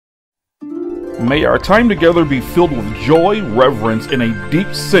May our time together be filled with joy, reverence, and a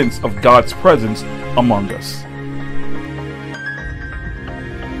deep sense of God's presence among us.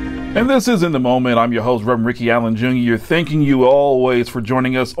 And this is In the Moment. I'm your host, Reverend Ricky Allen Jr., thanking you always for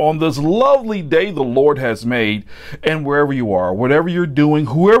joining us on this lovely day the Lord has made. And wherever you are, whatever you're doing,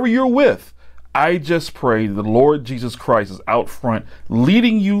 whoever you're with, I just pray the Lord Jesus Christ is out front,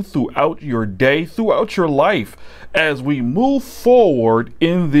 leading you throughout your day, throughout your life, as we move forward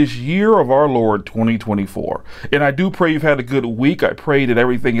in this year of our Lord 2024. And I do pray you've had a good week. I pray that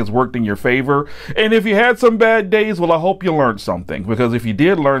everything has worked in your favor. And if you had some bad days, well, I hope you learned something, because if you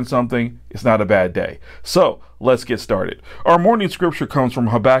did learn something, it's not a bad day. So let's get started. Our morning scripture comes from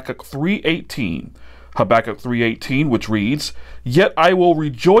Habakkuk 3:18. Habakkuk 3:18, which reads, "Yet I will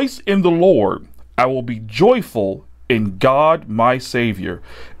rejoice in the Lord. I will be joyful in God, my Savior."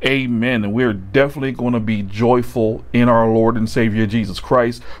 Amen. And we're definitely going to be joyful in our Lord and Savior Jesus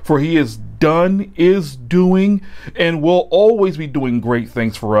Christ, for he is done, is doing, and will always be doing great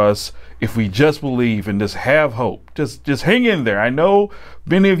things for us if we just believe and just have hope. Just hang in there. I know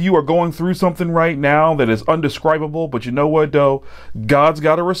many of you are going through something right now that is undescribable, but you know what, though? God's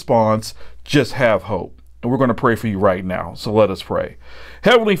got a response. Just have hope. And we're going to pray for you right now. So let us pray.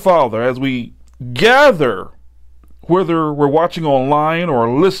 Heavenly Father, as we gather, whether we're watching online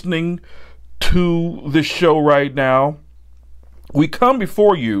or listening to this show right now, we come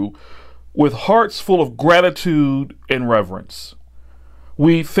before you with hearts full of gratitude and reverence.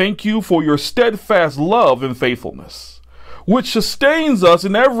 We thank you for your steadfast love and faithfulness, which sustains us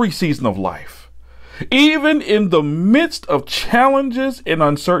in every season of life. Even in the midst of challenges and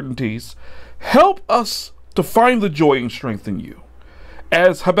uncertainties, help us to find the joy and strength in you.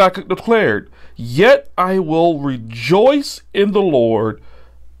 As Habakkuk declared, "Yet I will rejoice in the Lord.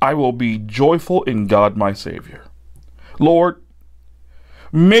 I will be joyful in God my Savior." Lord,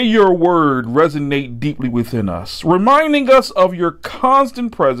 may your word resonate deeply within us, reminding us of your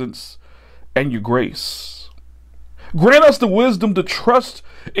constant presence and your grace. Grant us the wisdom to trust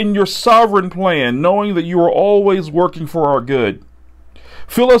in your sovereign plan, knowing that you are always working for our good.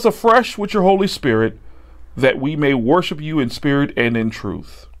 Fill us afresh with your Holy Spirit, that we may worship you in spirit and in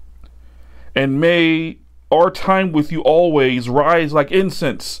truth. And may our time with you always rise like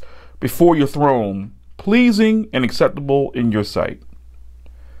incense before your throne, pleasing and acceptable in your sight.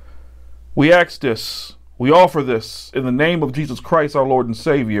 We ask this, we offer this in the name of Jesus Christ, our Lord and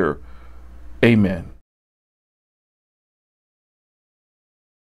Savior. Amen.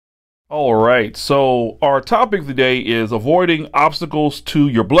 All right, so our topic today is avoiding obstacles to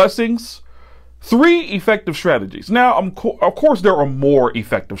your blessings. 3 effective strategies. Now, of course, there are more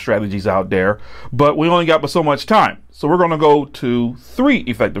effective strategies out there, but we only got so much time. So we're going to go to 3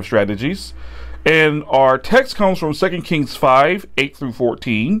 effective strategies. And our text comes from 2 Kings 5, 8 through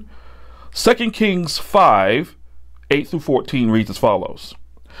 14. 2 Kings 5, 8 through 14 reads as follows.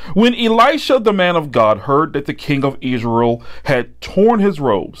 When Elisha, the man of God, heard that the king of Israel had torn his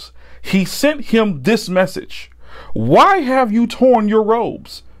robes, he sent him this message: "Why have you torn your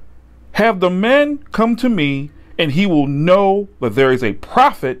robes? Have the man come to me, and he will know that there is a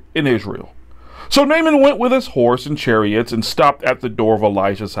prophet in Israel." So Naaman went with his horse and chariots and stopped at the door of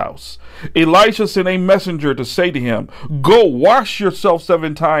Elisha's house. Elisha sent a messenger to say to him, "Go wash yourself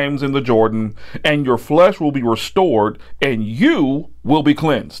 7 times in the Jordan, and your flesh will be restored, and you will be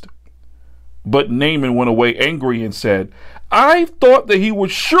cleansed." But Naaman went away angry and said, "I thought that he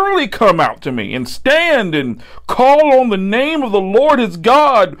would surely come out to me and stand and call on the name of the Lord his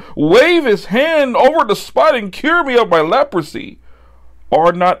God, wave his hand over the spot and cure me of my leprosy.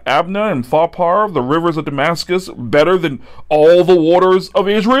 Are not Abna and Pharpar, the rivers of Damascus, better than all the waters of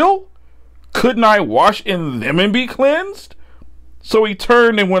Israel? Couldn't I wash in them and be cleansed?" So he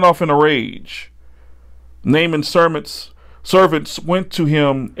turned and went off in a rage. Naaman's servants went to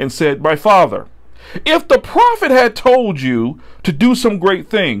him and said, "My father, if the prophet had told you to do some great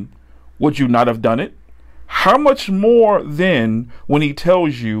thing, would you not have done it? How much more then when he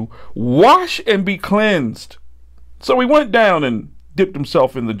tells you, 'Wash and be cleansed'?" So he went down and dipped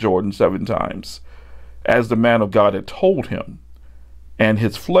himself in the Jordan 7 times, as the man of God had told him, and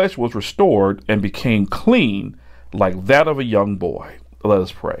his flesh was restored and became clean like that of a young boy. Let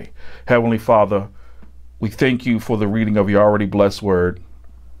us pray. Heavenly Father, we thank you for the reading of your already blessed word.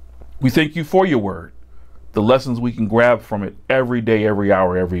 We thank you for your word, the lessons we can grab from it every day, every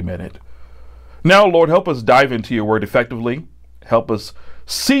hour, every minute. Now, Lord, help us dive into your word effectively. Help us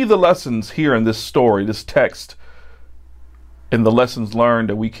see the lessons here in this story, this text, and the lessons learned,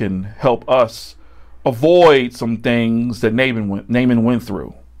 that we can help us avoid some things that Naaman went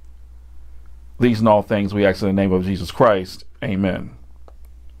through. These and all things we ask in the name of Jesus Christ. Amen.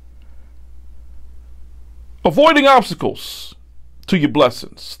 Avoiding obstacles to your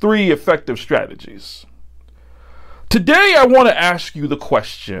blessings. 3 effective strategies. Today, I want to ask you the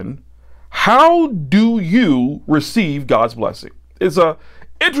question, how do you receive God's blessing? It's an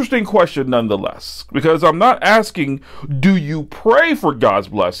interesting question nonetheless, because I'm not asking, do you pray for God's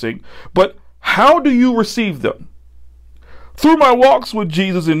blessing, but how do you receive them? Through my walks with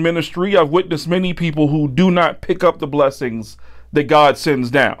Jesus in ministry, I've witnessed many people who do not pick up the blessings that God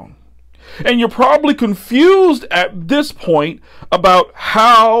sends down. And you're probably confused at this point about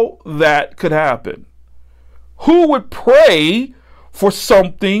how that could happen. Who would pray for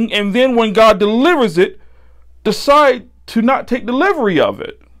something and then when God delivers it, decide to not take delivery of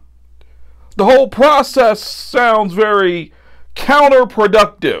it? The whole process sounds very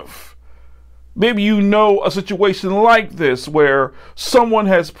counterproductive. Maybe you know a situation like this where someone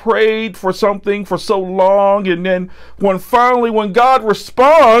has prayed for something for so long, and then when God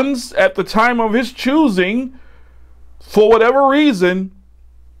responds at the time of his choosing, for whatever reason,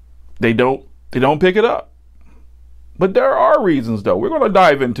 they don't pick it up. But there are reasons, though. We're going to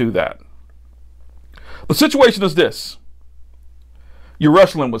dive into that. The situation is this. You're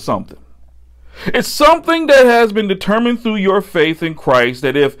wrestling with something. It's something that has been determined through your faith in Christ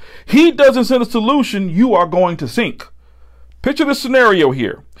that if he doesn't send a solution, you are going to sink. Picture the scenario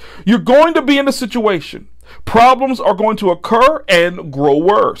here. You're going to be in a situation. Problems are going to occur and grow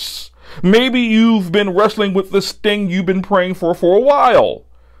worse. Maybe you've been wrestling with this thing you've been praying for a while.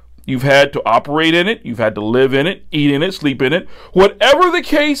 You've had to operate in it. You've had to live in it, eat in it, sleep in it. Whatever the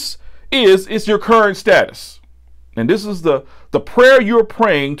case is, it's your current status. And this is the prayer you're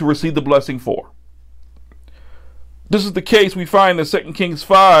praying to receive the blessing for. This is the case we find in 2 Kings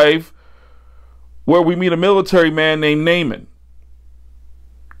 5, where we meet a military man named Naaman.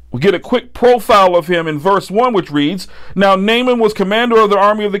 We get a quick profile of him in verse 1, which reads, "Now Naaman was commander of the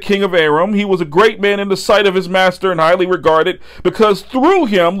army of the king of Aram. He was a great man in the sight of his master and highly regarded, because through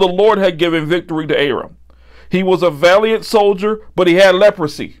him the Lord had given victory to Aram. He was a valiant soldier, but he had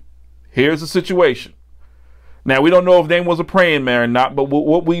leprosy." Here's the situation. Now, we don't know if Naaman was a praying man or not, but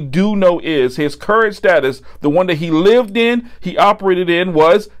what we do know is his current status, the one that he lived in, he operated in,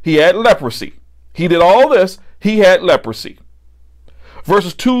 was he had leprosy. He did all this, he had leprosy.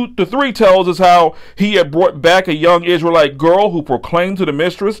 Verses 2 to 3 tells us how he had brought back a young Israelite girl who proclaimed to the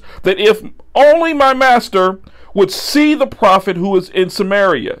mistress that if only my master would see the prophet who is in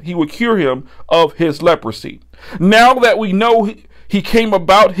Samaria, he would cure him of his leprosy. Now that we know he came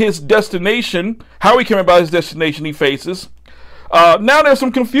about his destination, how he came about his destination he faces. Now there's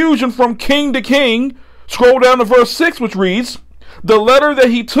some confusion from king to king. Scroll down to verse 6, which reads, "The letter that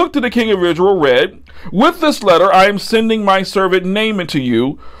he took to the king of Israel read, 'With this letter I am sending my servant Naaman to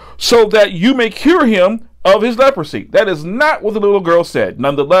you, so that you may cure him of his leprosy.'" That is not what the little girl said.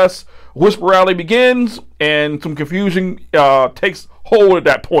 Nonetheless, whisper alley begins, and some confusion takes hold at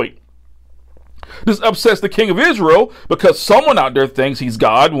that point. This upsets the king of Israel because someone out there thinks he's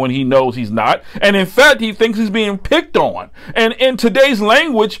God when he knows he's not. And in fact, he thinks he's being picked on. And in today's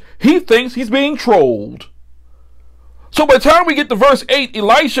language, he thinks he's being trolled. So by the time we get to verse 8,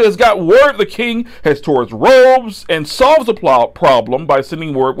 Elisha has got word the king has torn his robes and solves the problem by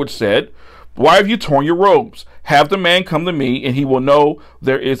sending word which said, "Why have you torn your robes? Have the man come to me, and he will know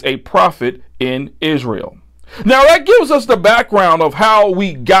there is a prophet in Israel." Now that gives us the background of how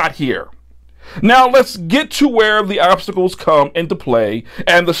we got here. Now let's get to where the obstacles come into play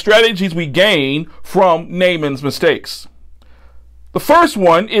and the strategies we gain from Naaman's mistakes. The first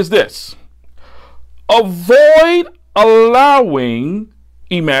one is this: avoid allowing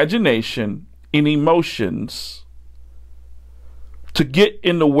imagination and emotions to get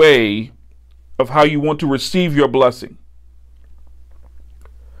in the way of how you want to receive your blessing.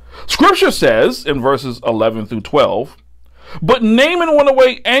 Scripture says in verses 11 through 12, "But Naaman went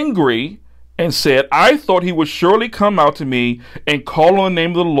away angry and said, I thought he would surely come out to me and call on the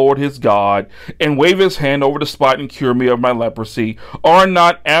name of the Lord his God and wave his hand over the spot and cure me of my leprosy. Are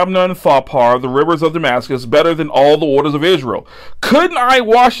not Abna and Pharpar, the rivers of Damascus, better than all the waters of Israel? Couldn't I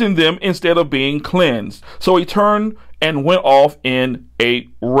wash in them instead of being cleansed?" So he turned and went off in a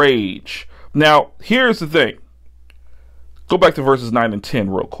rage. Now, here's the thing. Go back to verses 9 and 10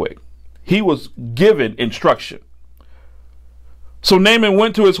 real quick. He was given instruction. So Naaman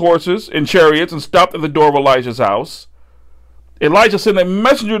went to his horses and chariots and stopped at the door of Elijah's house. Elijah sent a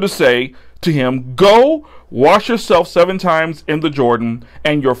messenger to say to him, "Go, wash yourself 7 times in the Jordan,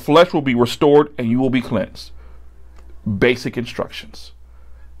 and your flesh will be restored, and you will be cleansed." Basic instructions.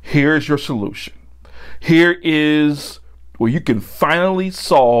 Here's your solution. Here is where you can finally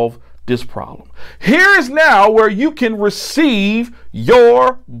solve this problem. Here is now where you can receive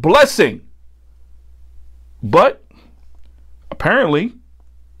your blessing. But apparently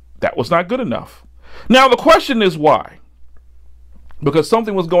that was not good enough. Now the question is why? Because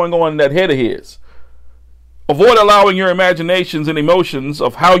something was going on in that head of his. Avoid allowing your imaginations and emotions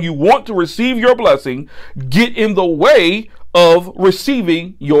of how you want to receive your blessing get in the way of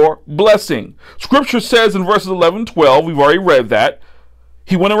receiving your blessing. Scripture says in verses 11, 12, we've already read that.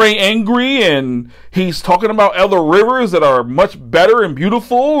 He went away angry, and he's talking about other rivers that are much better and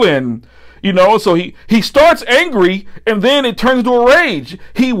beautiful. And, so he starts angry, and then it turns into a rage.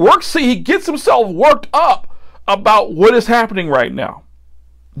 He gets himself worked up about what is happening right now.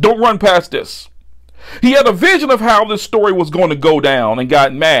 Don't run past this. He had a vision of how this story was going to go down and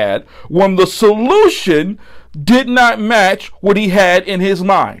got mad when the solution did not match what he had in his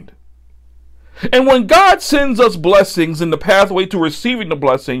mind. And when God sends us blessings and the pathway to receiving the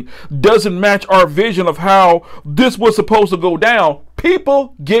blessing doesn't match our vision of how this was supposed to go down,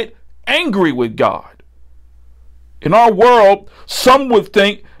 people get angry with God. In our world, some would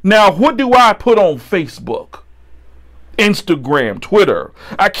think, now what do I put on Facebook, Instagram, Twitter?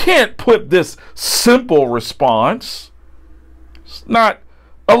 I can't put this simple response. It's not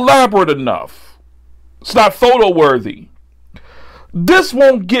elaborate enough. It's not photo worthy. This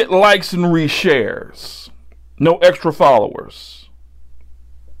won't get likes and reshares. No extra followers.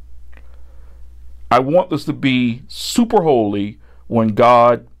 I want this to be super holy when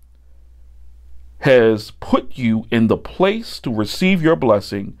God has put you in the place to receive your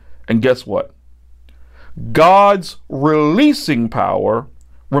blessing. And guess what? God's releasing power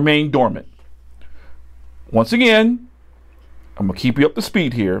remained dormant. Once again, I'm going to keep you up to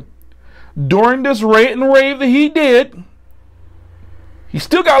speed here. During this rant and rave that he did, he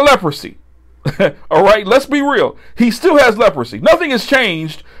still got leprosy. All right, let's be real. He still has leprosy. Nothing has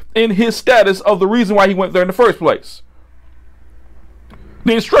changed in his status of the reason why he went there in the first place.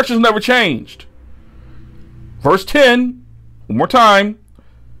 The instructions never changed. Verse 10, one more time.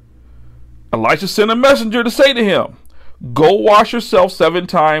 Elisha sent a messenger to say to him, go wash yourself 7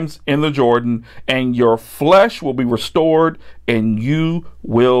 times in the Jordan, and your flesh will be restored, and you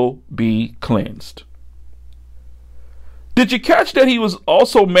will be cleansed. Did you catch that he was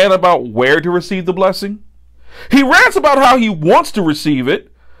also mad about where to receive the blessing? He rants about how he wants to receive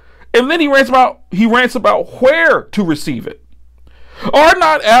it, and then he rants about where to receive it. Are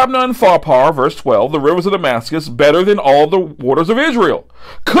not Abna and Pharpar, verse 12, the rivers of Damascus, better than all the waters of Israel?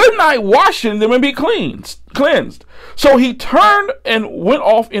 Couldn't I wash in them and be cleansed? So he turned and went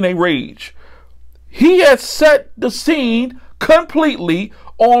off in a rage. He had set the scene completely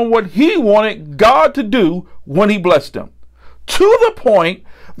on what he wanted God to do when he blessed him, to the point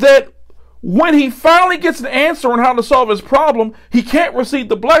that when he finally gets an answer on how to solve his problem, he can't receive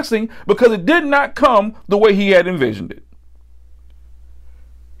the blessing because it did not come the way he had envisioned it.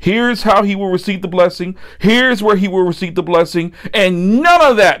 Here's how he will receive the blessing. Here's where he will receive the blessing. And none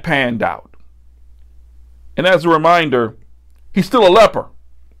of that panned out. And as a reminder, he's still a leper.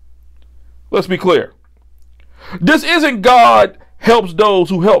 Let's be clear. This isn't God helps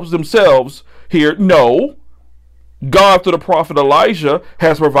those who helps themselves here. No. God, through the prophet Elijah,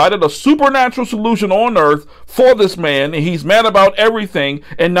 has provided a supernatural solution on earth for this man. And he's mad about everything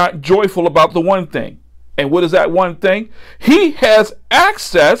and not joyful about the one thing. And what is that one thing? He has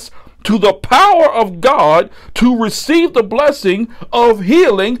access to the power of God to receive the blessing of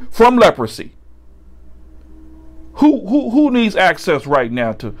healing from leprosy. Who needs access right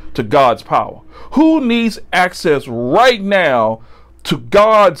now to God's power? Who needs access right now to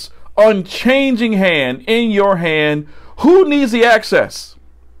God's unchanging hand in your hand? Who needs the access?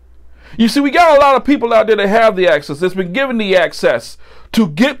 You see, we got a lot of people out there that have the access, that's been given the access to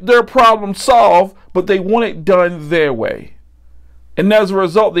get their problem solved, but they want it done their way. And as a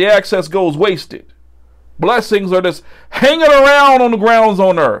result, the access goes wasted. Blessings are just hanging around on the grounds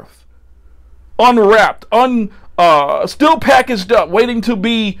on earth, unwrapped, still packaged up, waiting to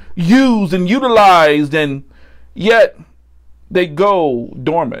be used and utilized, and yet they go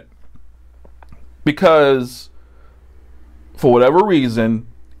dormant because, for whatever reason,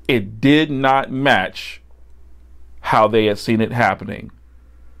 it did not match how they had seen it happening.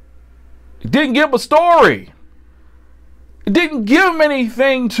 It didn't give a story. It didn't give them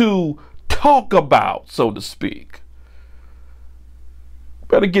anything to talk about, so to speak. You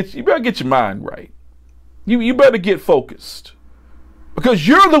better get your mind right. You better get focused, because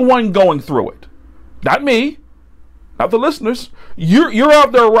you're the one going through it, not me, not the listeners. You're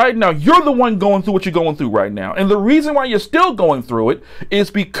out there right now. You're the one going through what you're going through right now, and the reason why you're still going through it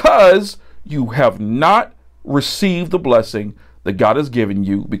is because you have not received the blessing that God has given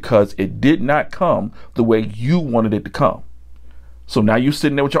you, because it did not come the way you wanted it to come. So now you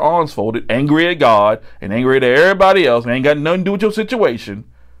sitting there with your arms folded, angry at God and angry at everybody else, and ain't got nothing to do with your situation,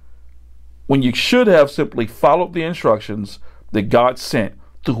 when you should have simply followed the instructions that God sent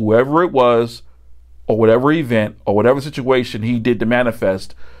to whoever it was, or whatever event, or whatever situation he did to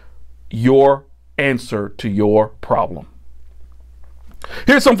manifest your answer to your problem.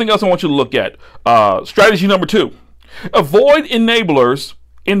 Here's something else I want you to look at. Strategy number 2. Avoid enablers,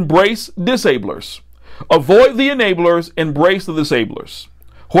 embrace disablers. Avoid the enablers, embrace the disablers.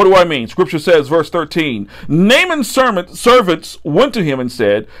 What do I mean? Scripture says, verse 13, Naaman's servants went to him and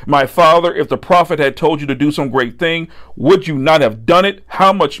said, my father, if the prophet had told you to do some great thing, would you not have done it?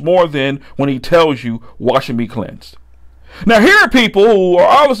 How much more then when he tells you, wash and be cleansed? Now here are people who are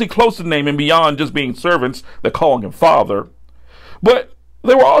obviously close to Naaman beyond just being servants. They're calling him father. But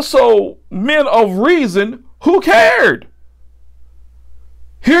they were also men of reason who cared.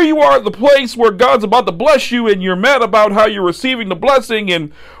 Here you are at the place where God's about to bless you, and you're mad about how you're receiving the blessing,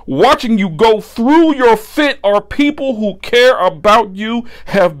 and watching you go through your fit are people who care about you,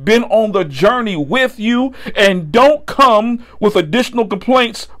 have been on the journey with you, and don't come with additional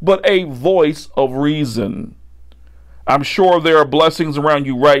complaints, but a voice of reason. I'm sure there are blessings around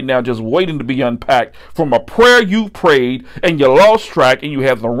you right now just waiting to be unpacked from a prayer you prayed and you lost track, and you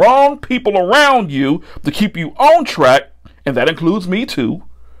have the wrong people around you to keep you on track, and that includes me too.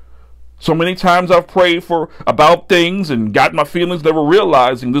 So many times I've prayed about things and got my feelings, never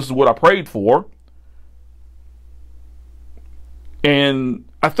realizing this is what I prayed for. And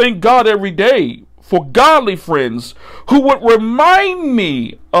I thank God every day for godly friends who would remind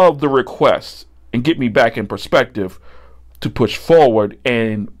me of the request and get me back in perspective to push forward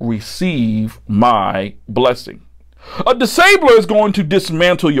and receive my blessing. A disabler is going to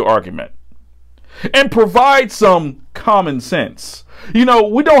dismantle your argument and provide some common sense. You know,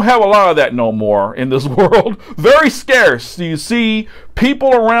 we don't have a lot of that no more in this world. Very scarce. You see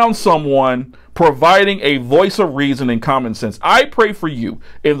people around someone providing a voice of reason and common sense. I pray for you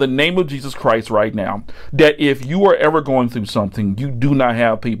in the name of Jesus Christ right now that if you are ever going through something, you do not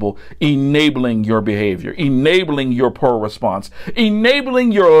have people enabling your behavior, enabling your poor response,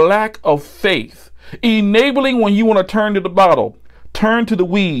 enabling your lack of faith, enabling when you want to turn to the bottle, turn to the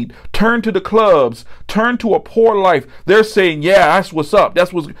weed, turn to the clubs, turn to a poor life. They're saying, yeah, that's what's up.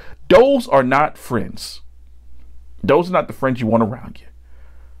 Those are not friends. Those are not the friends you want around you,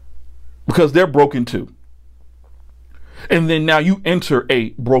 because they're broken too. And then now you enter a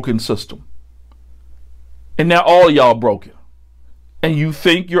broken system, and now all of y'all broken, and you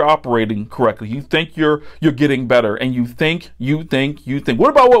think you're operating correctly. You think you're getting better, and you think. What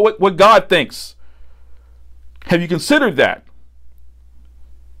about what God thinks? Have you considered that?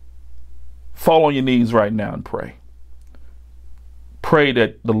 Fall on your knees right now and pray. Pray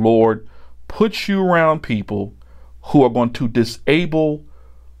that the Lord puts you around people who are going to disable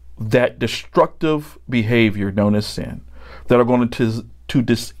that destructive behavior known as sin, that are going to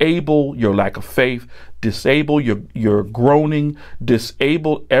disable your lack of faith, disable your groaning,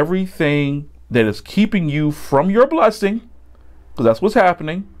 disable everything that is keeping you from your blessing, because that's what's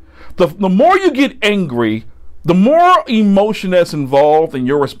happening. The more you get angry, the more emotion that's involved in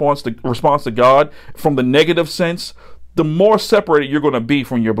your response to God from the negative sense, the more separated you're going to be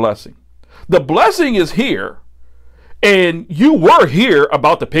from your blessing. The blessing is here, and you were here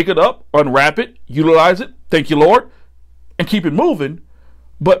about to pick it up, unwrap it, utilize it, thank you, Lord, and keep it moving.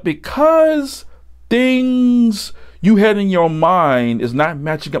 But because things you had in your mind is not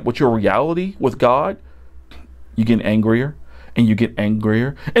matching up with your reality with God, you get angrier, and you get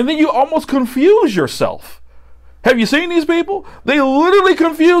angrier, and then you almost confuse yourself. Have you seen these people? They literally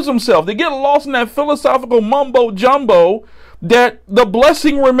confuse themselves. They get lost in that philosophical mumbo jumbo that the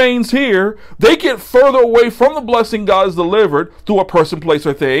blessing remains here. They get further away from the blessing God has delivered through a person, place,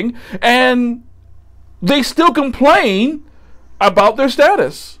 or thing, and they still complain about their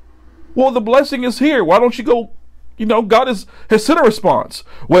status. Well, the blessing is here. Why don't you go? You know, God has sent a response.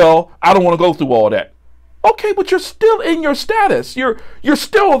 Well, I don't want to go through all that. Okay, but you're still in your status. You're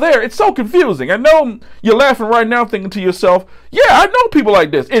still there. It's so confusing. I know you're laughing right now thinking to yourself, yeah, I know people like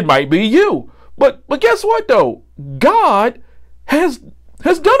this. It might be you. But guess what, though? God has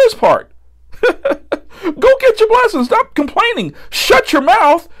done his part. Go get your blessing. Stop complaining. Shut your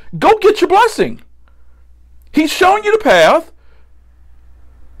mouth. Go get your blessing. He's shown you the path.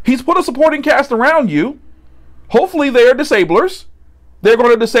 He's put a supporting cast around you. Hopefully they are disablers. They're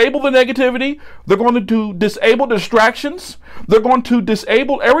going to disable the negativity. They're going to disable distractions. They're going to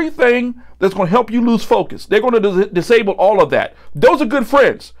disable everything that's going to help you lose focus. They're going to disable all of that. Those are good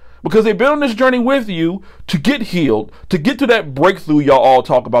friends, because they've been on this journey with you to get healed, to get to that breakthrough y'all all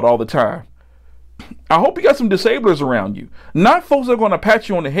talk about all the time. I hope you got some disablers around you, not folks that are going to pat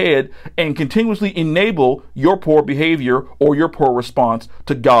you on the head and continuously enable your poor behavior or your poor response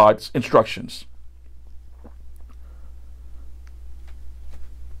to God's instructions.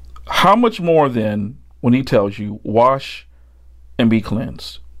 How much more then when he tells you, wash and be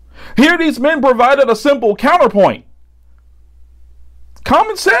cleansed? Here these men provided a simple counterpoint.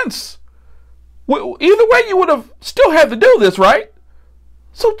 Common sense. Either way, you would have still had to do this, right?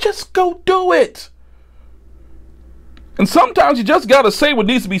 So just go do it. And sometimes you just got to say what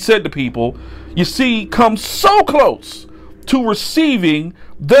needs to be said to people you see come so close to receiving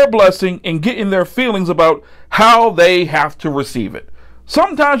their blessing and getting their feelings about how they have to receive it.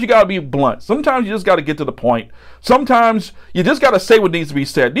 Sometimes you got to be blunt. Sometimes you just got to get to the point. Sometimes you just got to say what needs to be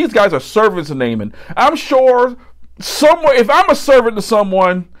said. These guys are servants of Naaman. I'm sure somewhere, if I'm a servant to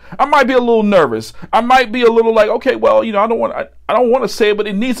someone, I might be a little nervous. I might be a little like, okay, well, I don't want to say it, but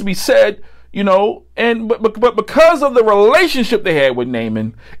it needs to be said, and but because of the relationship they had with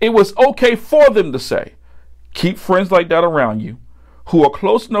Naaman, it was okay for them to say. Keep friends like that around you who are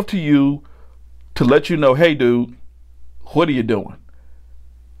close enough to you to let you know, hey, dude, what are you doing?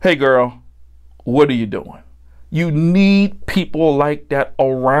 Hey, girl, what are you doing? You need people like that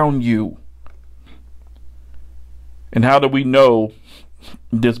around you. And how do we know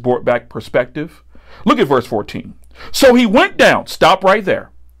this brought back perspective? Look at verse 14. So he went down. Stop right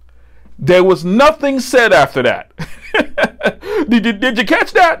there. There was nothing said after that. Did you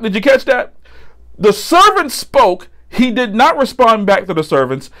catch that? Did you catch that? The servant spoke. He did not respond back to the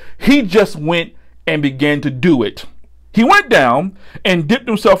servants. He just went and began to do it. He went down and dipped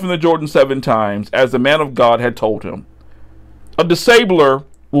himself in the Jordan 7 times, as the man of God had told him. A disabler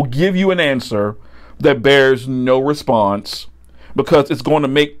will give you an answer that bears no response because it's going to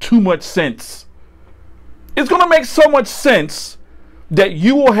make too much sense. It's going to make so much sense that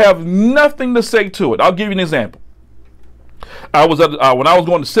you will have nothing to say to it. I'll give you an example. When I was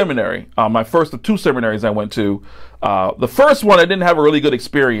going to seminary, my first of 2 seminaries I went to, the first one I didn't have a really good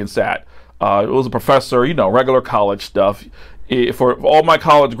experience at. It was a professor, regular college stuff. For all my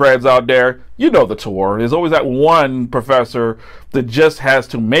college grads out there, you know the tour. There's always that one professor that just has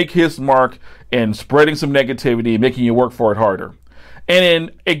to make his mark in spreading some negativity, making you work for it harder. And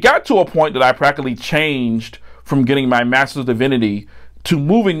then it got to a point that I practically changed from getting my Master's of Divinity to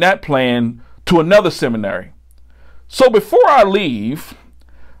moving that plan to another seminary. So before I leave,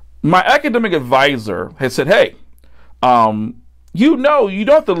 my academic advisor had said, hey, you don't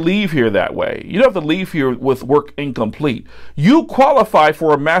have to leave here that way. You don't have to leave here with work incomplete. You qualify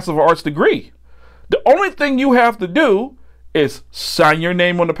for a Master of Arts degree. The only thing you have to do is sign your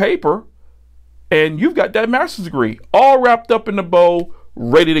name on the paper, and you've got that master's degree all wrapped up in a bow,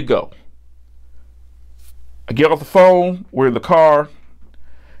 ready to go. I get off the phone, we're in the car,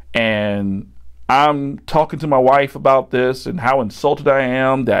 and I'm talking to my wife about this and how insulted I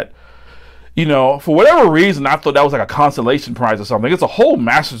am that, for whatever reason, I thought that was like a consolation prize or something. It's a whole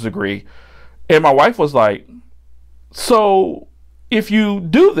master's degree. And my wife was like, so if you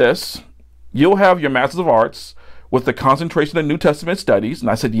do this, you'll have your Master's of Arts with the concentration in New Testament studies. And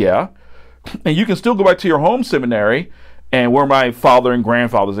I said, yeah. And you can still go back to your home seminary and where my father and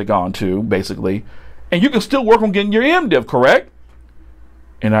grandfathers had gone to, basically. And you can still work on getting your MDiv, correct?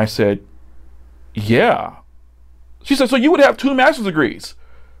 And I said, yeah. She said, so you would have 2 master's degrees.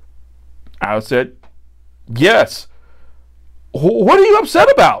 I said, yes. What are you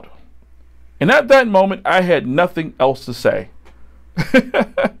upset about? And at that moment, I had nothing else to say.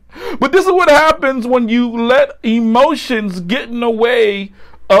 But this is what happens when you let emotions get in the way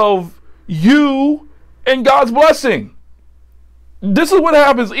of you and God's blessing. This is what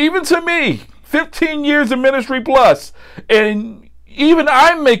happens even to me, 15 years in ministry plus, and even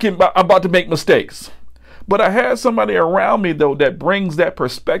I'm about to make mistakes. But I had somebody around me, though, that brings that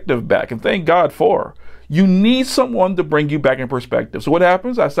perspective back, and thank God for her. You need someone to bring you back in perspective. So what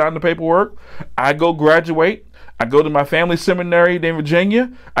happens? I sign the paperwork. I go graduate. I go to my family seminary in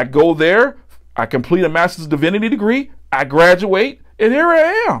Virginia. I go there. I complete a Master's of Divinity degree. I graduate, and here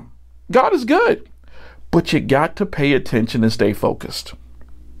I am. God is good. But you got to pay attention and stay focused.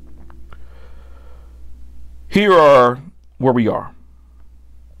 Here are where we are.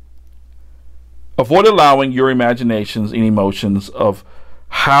 Avoid allowing your imaginations and emotions of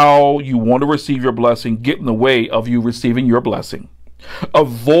how you want to receive your blessing get in the way of you receiving your blessing.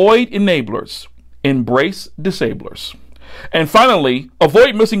 Avoid enablers. Embrace disablers. And finally,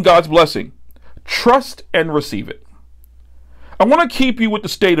 avoid missing God's blessing. Trust and receive it. I want to keep you with the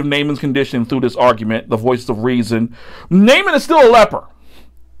state of Naaman's condition through this argument, the voice of reason. Naaman is still a leper.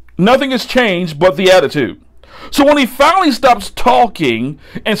 Nothing has changed but the attitude. So when he finally stops talking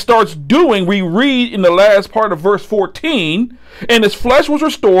and starts doing, we read in the last part of verse 14, and his flesh was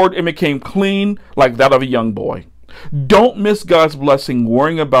restored and became clean like that of a young boy. Don't miss God's blessing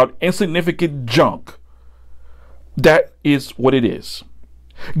worrying about insignificant junk. That is what it is.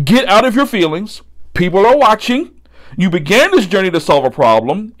 Get out of your feelings. People are watching. You began this journey to solve a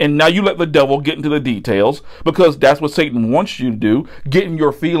problem, and now you let the devil get into the details, because that's what Satan wants you to do, get in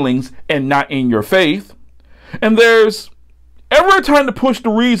your feelings and not in your faith. And there's ever a time to push the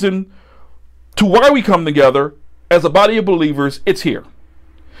reason to why we come together as a body of believers, it's here.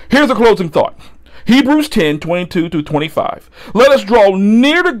 Here's a closing thought. Hebrews 10:22-25. Let us draw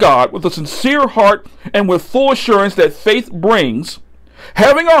near to God with a sincere heart and with full assurance that faith brings,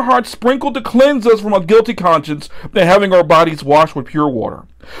 having our hearts sprinkled to cleanse us from a guilty conscience, and having our bodies washed with pure water.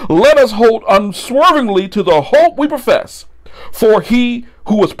 Let us hold unswervingly to the hope we profess, for he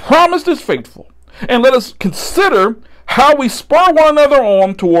who was promised is faithful. And let us consider how we spur one another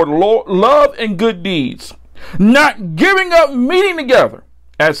on toward love and good deeds, not giving up meeting together,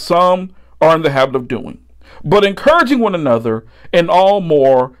 as some are in the habit of doing, but encouraging one another, and all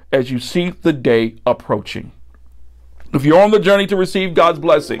more as you see the day approaching. If you're on the journey to receive God's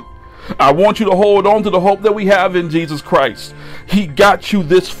blessing, I want you to hold on to the hope that we have in Jesus Christ. He got you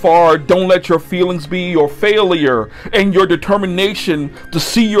this far. Don't let your feelings be your failure, and your determination to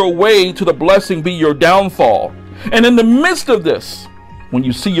see your way to the blessing be your downfall. And in the midst of this, when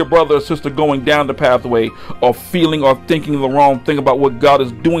you see your brother or sister going down the pathway of feeling or thinking the wrong thing about what God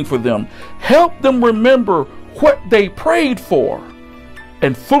is doing for them, help them remember what they prayed for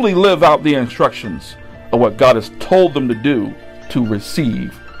and fully live out the instructions of what God has told them to do to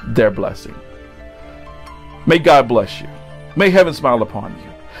receive their blessing. May God bless you. May heaven smile upon you.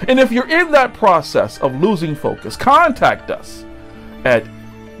 And if you're in that process of losing focus, contact us at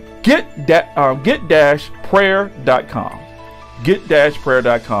get-prayer.com.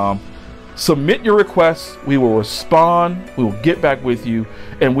 Get-prayer.com. Submit your requests. We will respond. We will get back with you.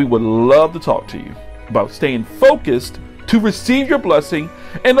 And we would love to talk to you about staying focused to receive your blessing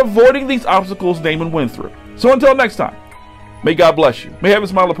and avoiding these obstacles Naaman went through. So until next time, may God bless you. May heaven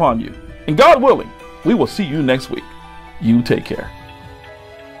smile upon you. And God willing, we will see you next week. You take care.